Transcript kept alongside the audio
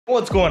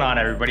What's going on,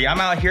 everybody?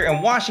 I'm out here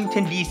in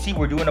Washington, D.C.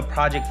 We're doing a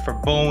project for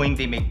Boeing.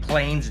 They make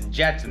planes and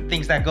jets and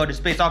things that go to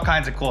space, all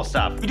kinds of cool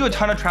stuff. We do a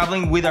ton of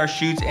traveling with our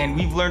shoots and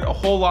we've learned a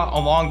whole lot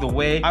along the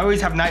way. I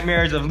always have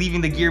nightmares of leaving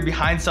the gear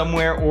behind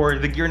somewhere or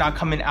the gear not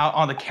coming out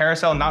on the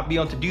carousel, not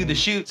being able to do the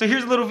shoot. So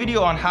here's a little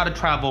video on how to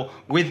travel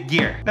with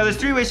gear. Now there's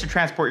 3 ways to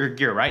transport your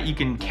gear, right? You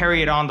can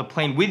carry it on the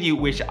plane with you,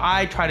 which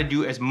I try to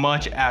do as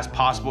much as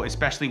possible,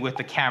 especially with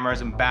the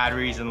cameras and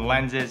batteries and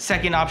lenses.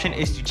 Second option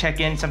is to check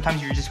in.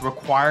 Sometimes you're just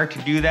required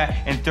to do that.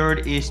 And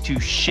third is to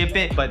ship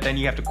it, but then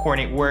you have to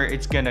coordinate where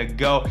it's gonna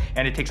go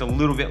and it takes a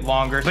little bit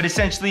longer. But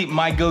essentially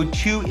my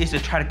go-to is to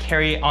try to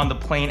carry it on the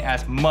plane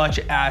as much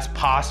as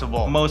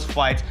possible. Most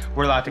flights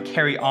we're allowed to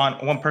carry on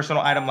one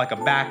personal item like a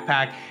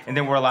backpack, and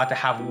then we're allowed to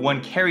have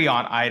one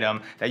carry-on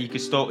item that you can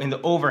stow in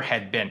the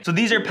overhead bin. So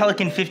these are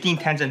Pelican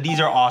 1510s and these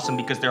are awesome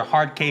because they're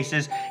hard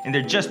cases and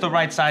they're just the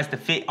right size to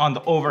fit on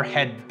the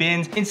overhead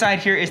bins. Inside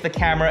here is the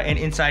camera and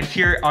inside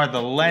here are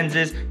the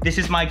lenses. This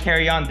is my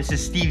carry-on, this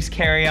is Steve's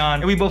carry-on,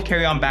 and we both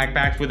carry on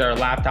backpacks with our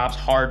laptops,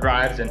 hard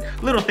drives, and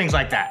little things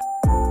like that.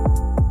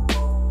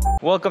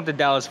 Welcome to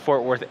Dallas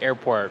Fort Worth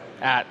Airport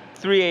at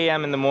 3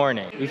 a.m. in the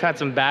morning. We've had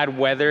some bad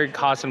weather,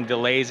 caused some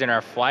delays in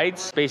our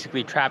flights.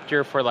 Basically trapped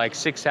here for like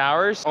 6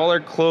 hours. All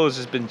our clothes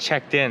has been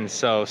checked in,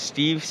 so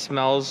Steve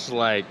smells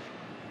like...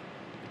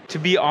 To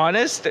be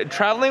honest,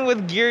 traveling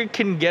with gear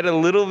can get a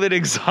little bit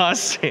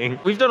exhausting.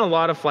 We've done a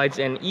lot of flights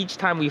and each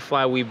time we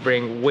fly, we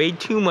bring way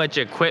too much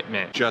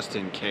equipment. Just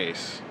in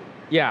case.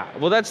 Yeah,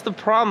 well that's the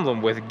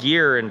problem with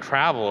gear and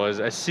travel is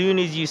as soon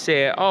as you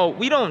say, oh,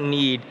 we don't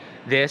need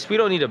this, we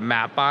don't need a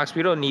map box,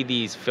 we don't need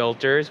these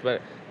filters,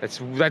 but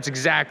that's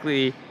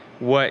exactly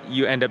what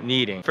you end up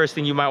needing. First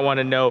thing you might want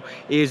to know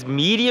is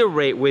media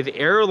rate with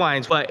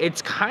airlines, but it's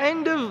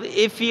kind of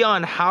iffy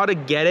on how to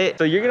get it.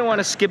 So you're gonna want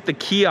to skip the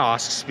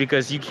kiosks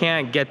because you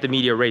can't get the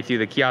media rate through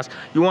the kiosk.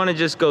 You want to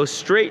just go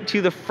straight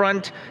to the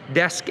front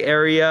desk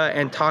area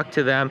and talk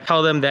to them.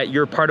 Tell them that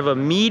you're part of a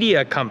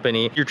media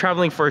company. You're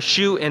traveling for a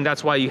shoot and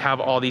that's why you have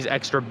all these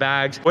extra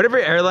bags. Whatever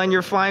airline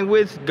you're flying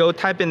with, go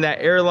type in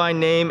that airline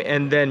name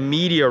and then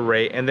media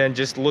rate and then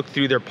just look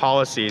through their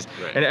policies.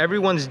 Right. And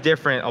everyone's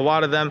different. A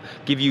lot of them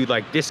give you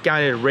like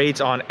discounted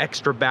rates on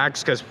extra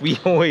bags because we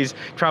always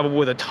travel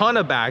with a ton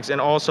of bags, and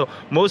also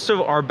most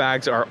of our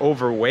bags are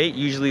overweight.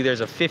 Usually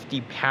there's a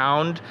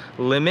 50-pound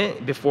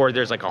limit before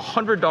there's like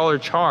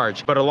 $100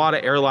 charge, but a lot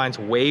of airlines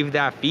waive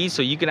that fee,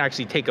 so you can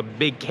actually take a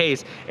big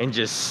case and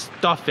just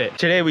stuff it.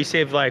 Today we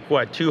saved like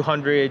what,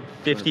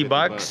 250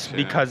 bucks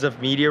because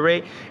of media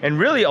rate. And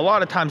really a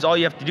lot of times all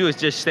you have to do is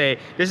just say,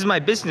 this is my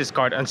business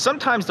card, and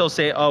sometimes they'll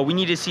say, oh, we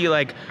need to see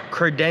like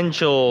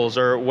credentials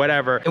or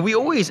whatever, and we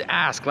always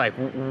ask like,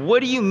 what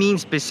do you mean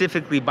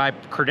specifically by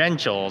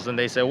credentials? And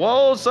they say,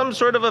 well, some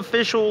sort of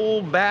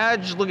official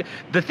badge. Look,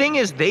 the thing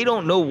is they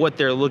don't know what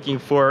they're looking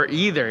for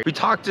either. We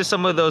talked to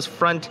some of those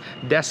front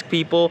desk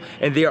people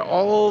and they're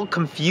all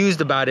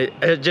confused about it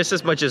just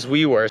as much as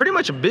we were. Pretty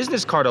much a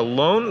business card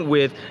alone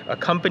with a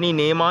company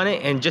name on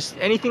it and just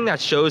anything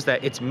that shows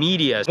that it's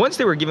media. Once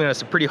they were giving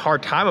us a pretty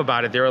hard time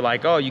about it, they were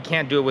like, oh, you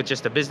can't do it with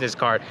just a business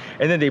card.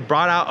 And then they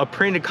brought out a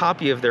printed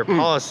copy of their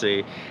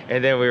policy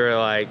and then we were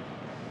like,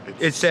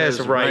 it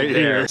says right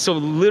there. So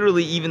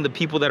literally even the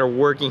people that are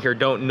working here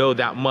don't know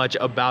that much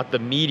about the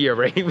media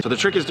rate. So the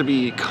trick is to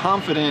be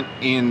confident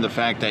in the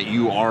fact that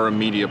you are a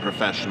media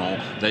professional,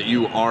 that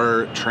you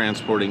are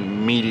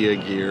transporting media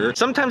gear.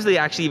 Sometimes they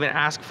actually even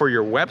ask for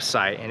your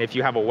website, and if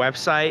you have a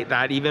website,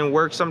 that even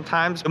works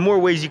sometimes. The more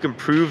ways you can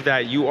prove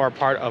that you are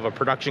part of a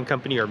production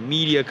company or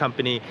media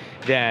company,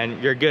 then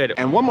you're good.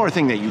 And one more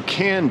thing that you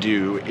can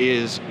do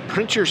is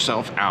print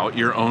yourself out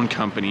your own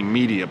company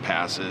media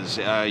passes.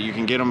 You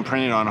can get them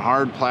printed on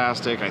hard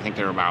plastic. I think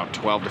they're about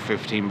 12 to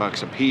 15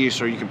 bucks a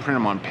piece, or you can print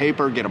them on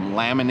paper, get them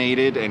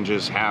laminated and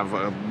just have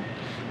a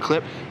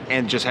clip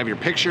and just have your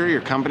picture,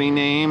 your company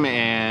name,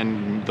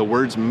 and the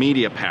words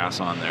media pass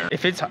on there.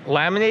 If it's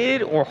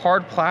laminated or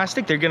hard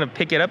plastic, they're gonna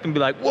pick it up and be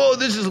like, whoa,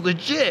 this is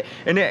legit.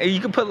 And then you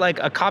can put like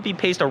a copy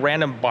paste a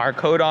random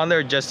barcode on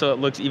there just so it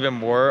looks even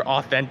more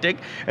authentic.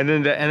 And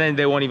then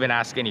they won't even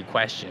ask any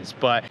questions.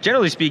 But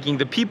generally speaking,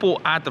 the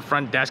people at the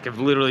front desk have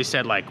literally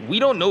said like, we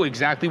don't know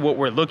exactly what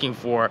we're looking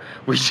for.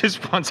 We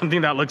just want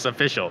something that looks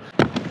official.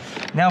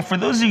 Now, for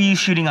those of you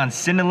shooting on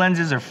Cine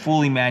lenses or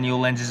fully manual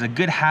lenses, a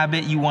good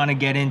habit you want to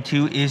get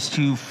into is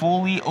to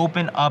fully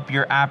open up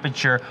your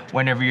aperture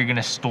whenever you're going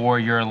to store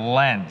your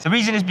lens. The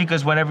reason is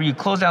because whenever you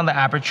close down the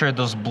aperture,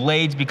 those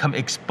blades become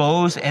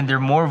exposed and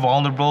they're more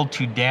vulnerable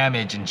to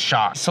damage and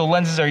shock. So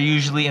lenses are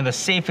usually in the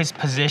safest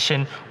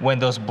position when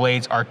those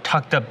blades are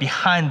tucked up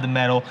behind the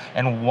metal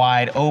and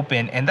wide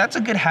open. And that's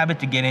a good habit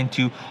to get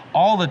into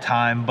all the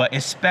time, but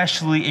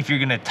especially if you're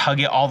going to tug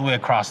it all the way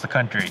across the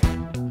country.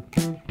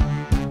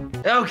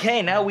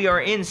 Okay, now we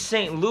are in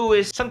St.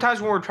 Louis. Sometimes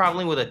when we're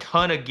traveling with a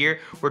ton of gear,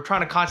 we're trying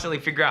to constantly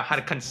figure out how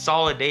to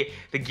consolidate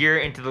the gear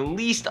into the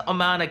least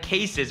amount of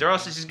cases, or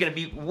else it's just gonna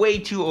be way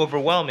too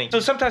overwhelming. So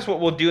sometimes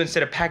what we'll do,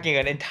 instead of packing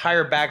an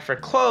entire bag for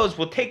clothes,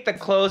 we'll take the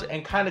clothes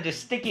and kind of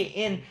just stick it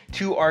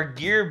into our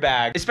gear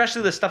bag,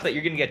 especially the stuff that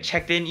you're gonna get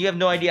checked in. You have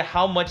no idea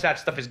how much that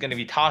stuff is gonna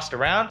be tossed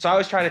around. So I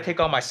always try to take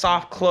all my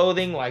soft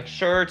clothing like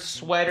shirts,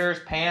 sweaters,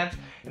 pants,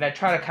 and I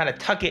try to kind of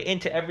tuck it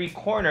into every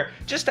corner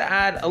just to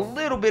add a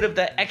little bit of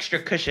that extra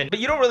cushion. But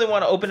you don't really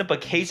want to open up a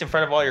case in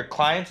front of all your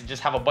clients and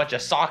just have a bunch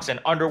of socks and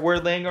underwear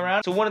laying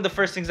around. So one of the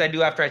first things I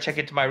do after I check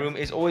into my room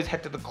is always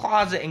head to the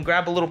closet and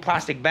grab a little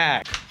plastic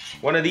bag.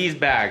 One of these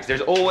bags, there's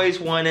always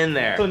one in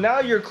there. So now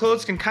your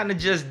clothes can kind of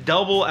just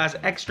double as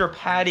extra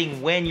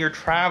padding when you're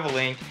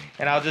traveling.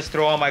 And I'll just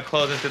throw all my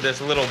clothes into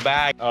this little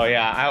bag. Oh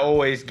yeah, I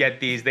always get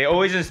these. They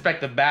always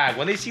inspect the bag.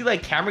 When they see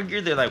like camera gear,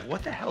 they're like,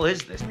 what the hell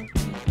is this?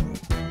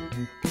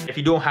 If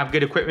you don't have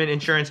good equipment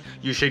insurance,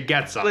 you should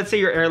get some. Let's say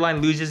your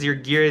airline loses your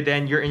gear,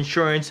 then your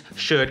insurance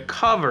should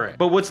cover it.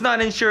 But what's not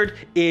insured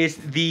is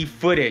the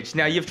footage.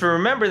 Now you have to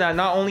remember that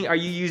not only are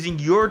you using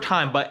your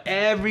time, but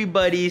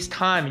everybody's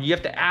time. And you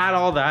have to add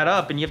all that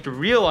up, and you have to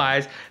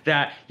realize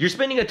that you're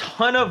spending a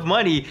ton of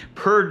money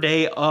per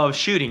day of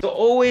shooting. So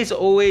always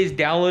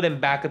download and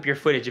back up your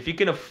footage. If you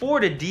can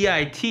afford a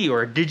DIT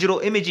or a digital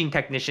imaging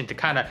technician to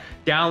kind of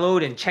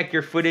download and check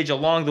your footage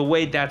along the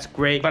way, that's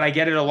great. But I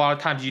get it, a lot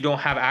of times you don't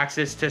have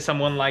access to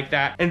someone like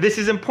that. And this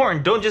is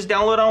important. Don't just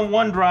download on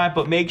OneDrive,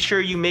 but make sure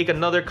you make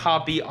another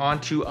copy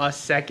onto a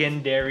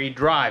secondary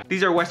drive.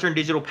 These are Western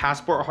Digital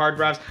Passport hard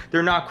drives.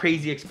 They're not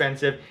crazy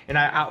expensive, and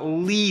I at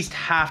least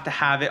have to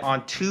have it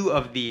on 2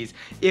 of these,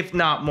 if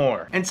not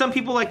more. And some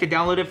people like to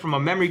download it from a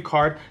memory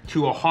card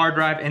to a hard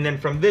drive, and then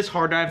from this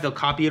hard drive, they'll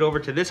copy it over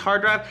to this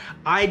hard drive.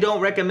 I don't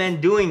recommend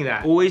doing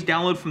that. Always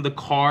download from the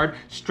card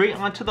straight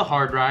onto the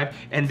hard drive,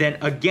 and then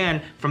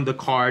again from the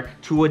card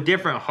to a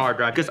different hard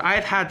drive. Because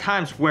I've had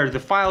times where the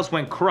files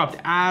went corrupt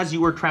as you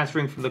were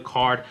transferring from the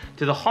card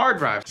to the hard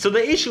drive. So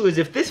the issue is,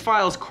 if this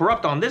file is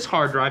corrupt on this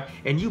hard drive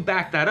and you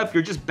back that up,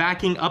 you're just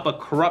backing up a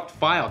corrupt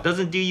file. It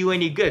doesn't do you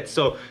any good.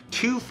 So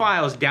 2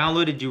 files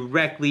downloaded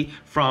directly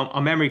from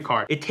a memory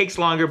card. It takes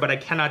longer, but I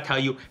cannot tell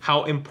you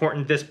how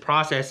important this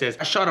process is.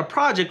 I shot a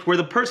project where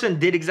the person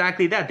did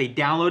exactly that. They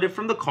downloaded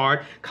from the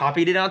card,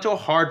 copied it onto a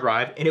hard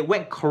drive, and it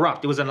went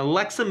corrupt. It was an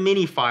Alexa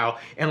mini file,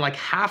 and like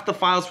half the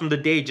files from the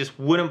day just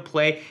wouldn't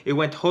play. It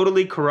went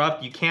totally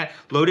corrupt. You can't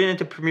load it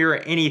into Premiere or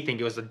anything.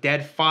 It was a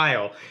dead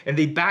file. And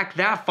they backed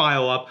that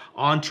file up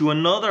onto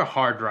another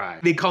hard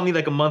drive. They called me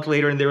like a month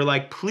later and they were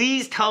like,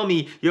 please tell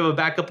me you have a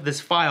backup of this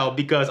file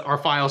because our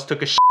files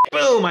took a shit.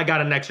 Boom, I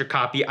got an extra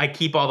copy. I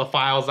keep all the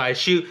files I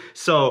shoot,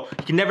 so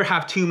you can never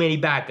have too many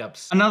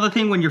backups. Another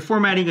thing, when you're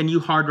formatting a new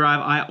hard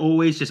drive, I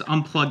always just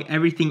unplug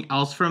everything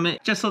else from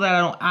it, just so that I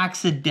don't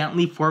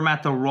accidentally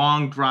format the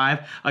wrong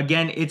drive.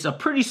 Again, it's a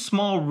pretty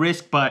small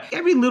risk, but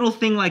every little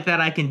thing like that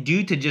I can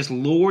do to just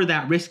lower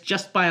that risk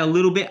just by a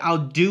little bit, I'll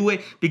do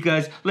it.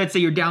 Because let's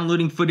say you're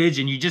downloading footage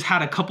and you just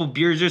had a couple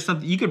beers or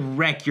something, you could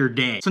wreck your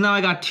day. So now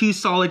I got 2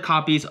 solid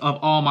copies of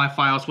all my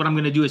files. What I'm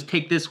gonna do is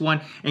take this one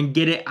and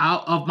get it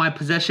out of my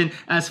possession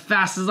as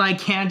fast as I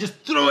can. Just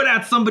throw it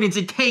at somebody and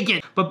say, take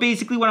it. But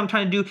basically what I'm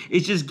trying to do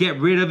is just get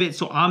rid of it,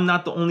 so I'm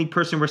not the only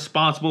person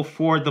responsible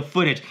for the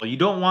footage. You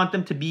don't want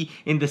them to be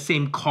in the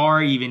same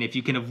car, even if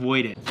you can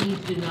avoid it.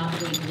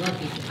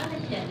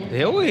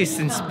 They always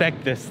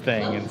inspect this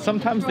thing, and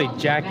sometimes they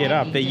jack it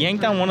up. They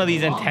yanked on one of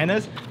these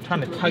antennas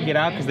trying to tug it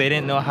out because they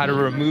didn't know how to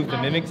remove the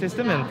mimic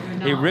system,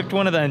 and they ripped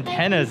one of the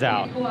antennas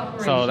out.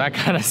 So that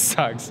kind of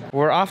sucks.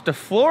 We're off to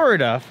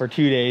Florida for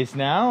 2 days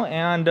now,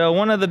 and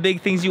one of the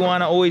big things you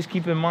want to always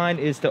keep in mind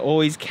is to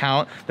always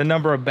count the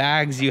number of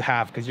bags you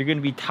have, because you're going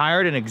to be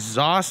tired and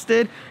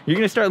exhausted. You're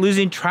going to start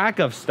losing track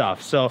of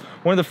stuff. So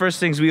one of the first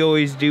things we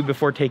always do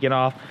before taking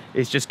off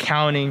is just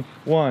counting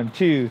 1,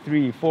 2,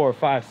 3, 4,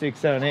 5, 6,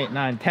 7, 8,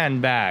 9,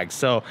 10 bags.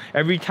 So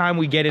every time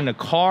we get in a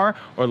car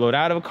or load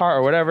out of a car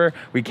or whatever,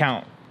 we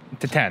count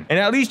to 10. And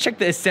at least check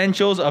the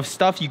essentials of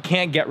stuff you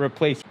can't get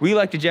replaced. We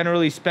like to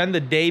generally spend the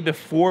day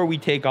before we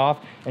take off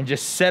and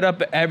just set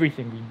up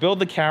everything. We build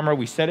the camera,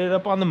 we set it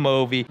up on the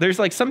Movi. There's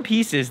like some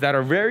pieces that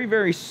are very,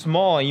 very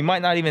small and you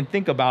might not even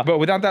think about, but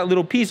without that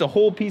little piece, a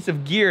whole piece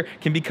of gear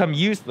can become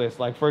useless.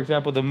 Like for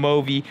example, the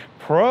Movi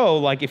Pro,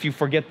 like if you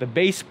forget the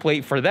base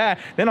plate for that,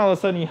 then all of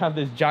a sudden you have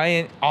this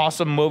giant,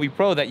 awesome Movi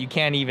Pro that you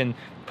can't even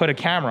put a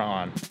camera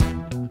on.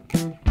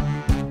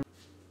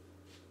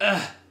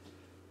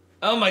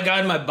 Oh my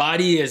God, my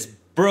body is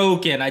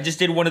broken. I just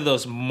did one of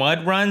those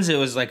mud runs. It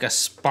was like a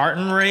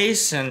Spartan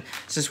race, and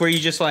this is where you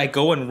just like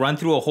go and run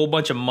through a whole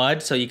bunch of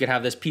mud so you could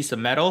have this piece of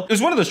metal. It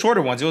was one of the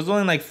shorter ones. It was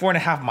only like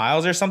 4.5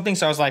 miles or something.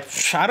 So I was like,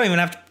 I don't even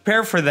have to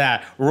Prepare for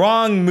that.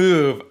 Wrong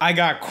move. I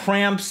got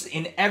cramps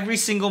in every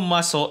single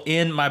muscle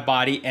in my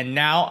body, and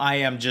now I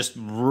am just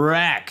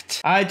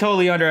wrecked. I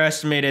totally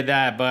underestimated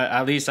that, but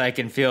at least I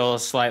can feel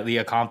slightly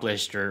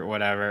accomplished or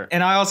whatever.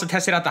 And I also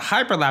tested out the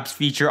hyperlapse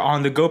feature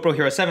on the GoPro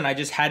Hero 7. I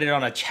just had it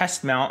on a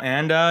chest mount,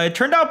 and it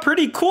turned out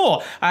pretty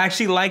cool. I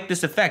actually like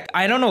this effect.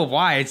 I don't know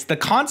why. It's the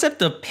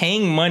concept of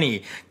paying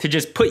money to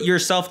just put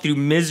yourself through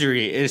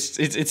misery.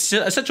 It's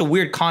such a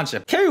weird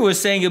concept. Carrie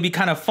was saying it'll be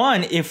kind of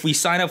fun if we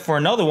sign up for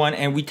another one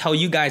and we tell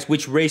you guys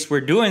which race we're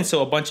doing,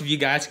 so a bunch of you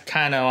guys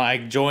kind of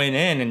like join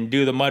in and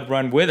do the mud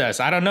run with us.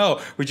 I don't know.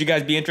 Would you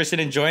guys be interested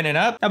in joining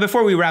up? Now,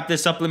 before we wrap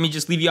this up, let me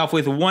just leave you off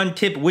with one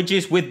tip, which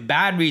is with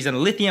batteries and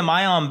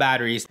lithium-ion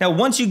batteries. Now,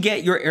 once you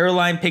get your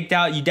airline picked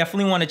out, you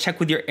definitely want to check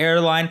with your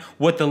airline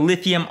what the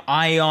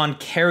lithium-ion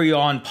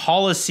carry-on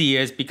policy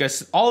is,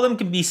 because all of them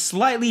can be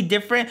slightly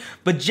different,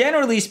 but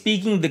generally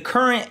speaking, the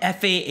current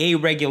FAA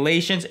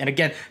regulations, and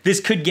again, this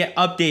could get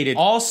updated,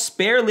 all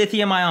spare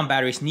lithium-ion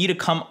batteries need to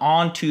come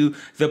onto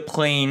the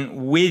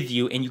plane with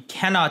you, and you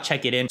cannot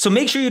check it in. So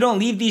make sure you don't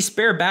leave these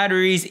spare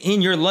batteries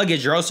in your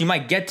luggage, or else you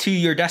might get to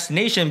your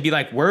destination and be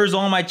like, where's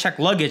all my checked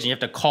luggage? And you have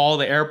to call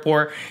the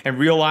airport and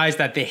realize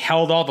that they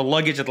held all the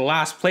luggage at the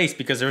last place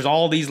because there's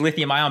all these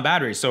lithium-ion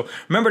batteries. So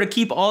remember to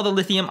keep all the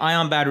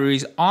lithium-ion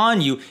batteries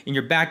on you in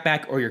your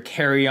backpack or your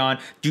carry-on.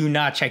 Do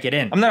not check it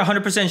in. I'm not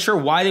 100% sure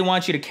why they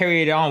want you to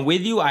carry it on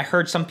with you. I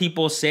heard some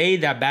people say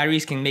that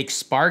batteries can make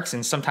sparks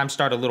and sometimes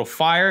start a little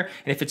fire.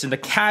 And if it's in the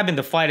cabin,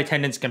 the flight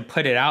attendants can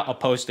put it out,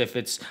 opposed to if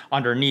it's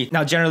underneath.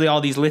 Now, generally all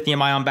these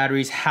lithium-ion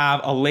batteries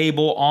have a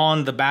label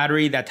on the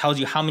battery that tells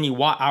you how many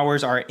watt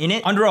hours are in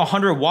it. Under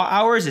 100 watt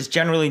hours is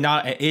generally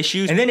not an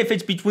issue. And then if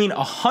it's between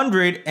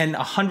 100 and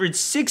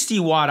 160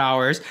 watt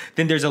hours,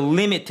 then there's a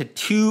limit to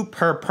 2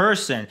 per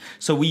person.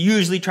 So we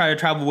usually try to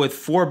travel with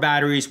 4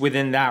 batteries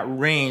within that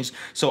range.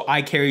 So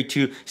I carry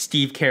 2,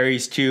 Steve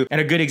carries 2. And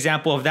a good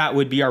example of that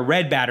would be our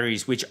red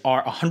batteries, which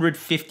are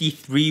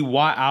 153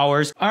 watt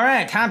hours. All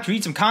right, time to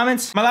read some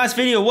comments. My last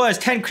video was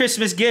 10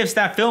 Christmas gifts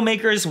that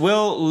filmmakers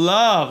will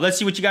love. Let's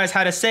see what you guys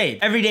had to say.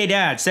 Everyday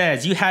Dad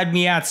says, you had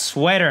me at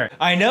sweater.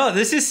 I know,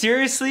 this is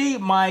seriously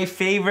my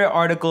favorite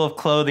article of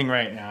clothing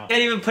right now.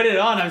 Can't even put it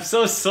on, I'm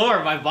so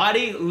sore. My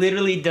body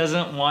literally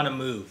doesn't want to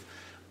move.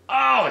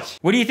 Ouch!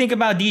 What do you think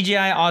about DJI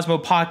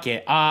Osmo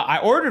Pocket? I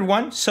ordered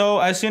one, so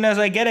as soon as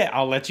I get it,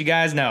 I'll let you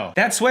guys know.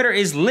 That sweater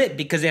is lit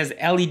because it has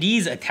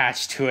LEDs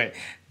attached to it.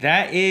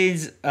 That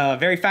is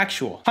very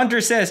factual.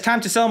 Hunter says, time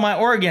to sell my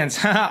organs.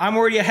 I'm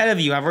already ahead of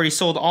you. I've already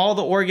sold all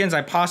the organs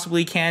I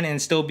possibly can and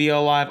still be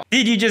alive.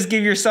 Did you just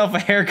give yourself a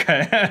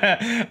haircut?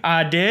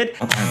 I did.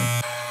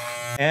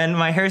 And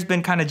my hair's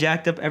been kind of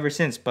jacked up ever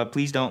since, but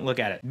please don't look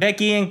at it.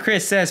 Becky and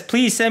Chris says,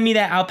 please send me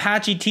that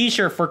Alpachi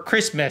t-shirt for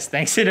Christmas.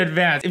 Thanks in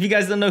advance. If you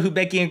guys don't know who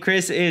Becky and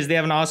Chris is, they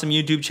have an awesome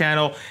YouTube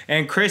channel.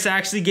 And Chris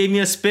actually gave me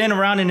a spin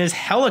around in his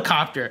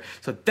helicopter.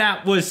 So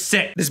that was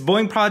sick. This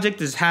Boeing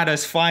project has had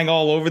us flying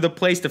all over the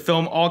place to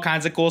film all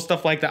kinds of cool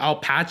stuff like the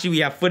Alpachi. We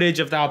have footage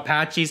of the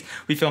Alpachis.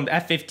 We filmed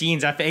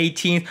F-15s,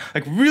 F-18s,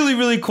 like really,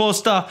 really cool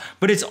stuff,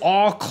 but it's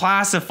all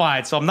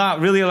classified. So I'm not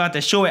really allowed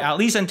to show it, at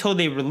least until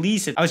they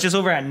release it. I was just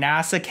over at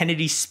NASA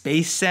Kennedy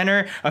Space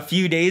Center a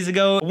few days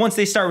ago. Once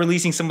they start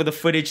releasing some of the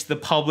footage to the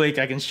public,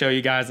 I can show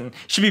you guys, and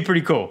it should be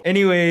pretty cool.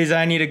 Anyways,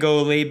 I need to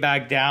go lay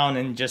back down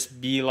and just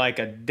be like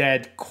a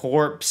dead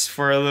corpse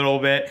for a little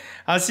bit.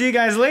 I'll see you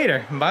guys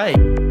later. Bye.